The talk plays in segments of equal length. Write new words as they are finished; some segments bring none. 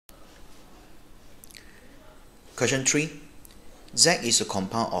Question 3. Z is a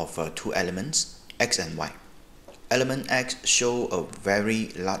compound of two elements, X and Y. Element X show a very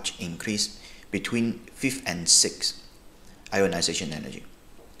large increase between 5th and 6th ionization energy.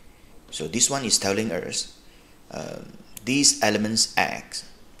 So this one is telling us these elements X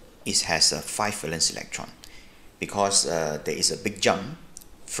has a 5 valence electron because there is a big jump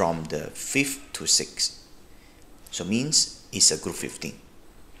from the 5th to 6th. So means it's a group 15.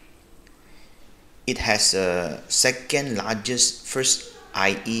 It has a second largest first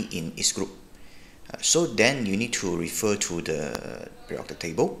IE in its group. So then you need to refer to the periodic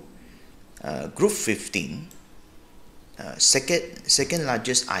table. Group 15, second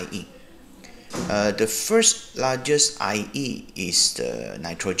largest IE. The first largest IE is the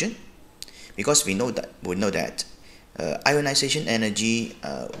nitrogen, because we know that ionization energy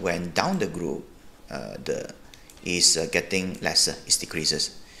when down the group is getting lesser, it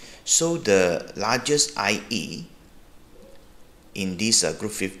decreases. So the largest IE in this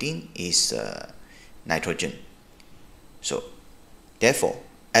group 15 is nitrogen. So therefore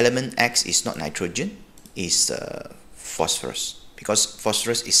element X is not nitrogen, is phosphorus, because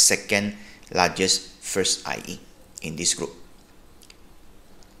phosphorus is second largest first IE in this group.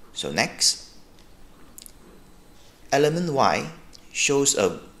 So next, element Y shows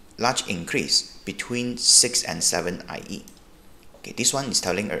a large increase between 6 and 7 IE. Okay, this one is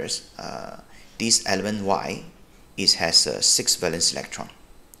telling us this element Y has a 6 valence electron,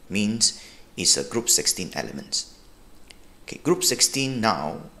 means it's a group 16 elements. Okay, group 16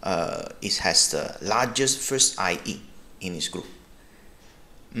 now it has the largest first IE in its group.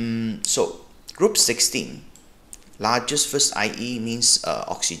 So group 16 largest first IE means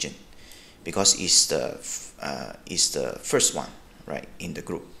oxygen, because it's the first one, right, in the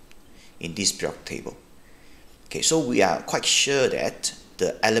group in this periodic table. Okay, so we are quite sure that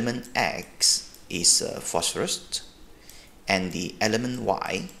the element X is phosphorus and the element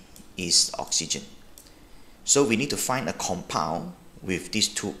Y is oxygen. So we need to find a compound with these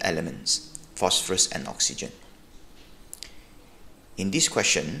two elements, phosphorus and oxygen. In this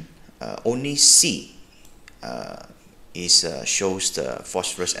question, only C shows the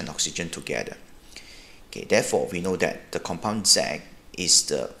phosphorus and oxygen together. Okay, therefore we know that the compound Z is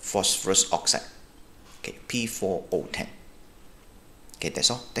the phosphorus oxide. Okay, P4O10. Okay, that's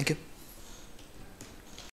all. Thank you.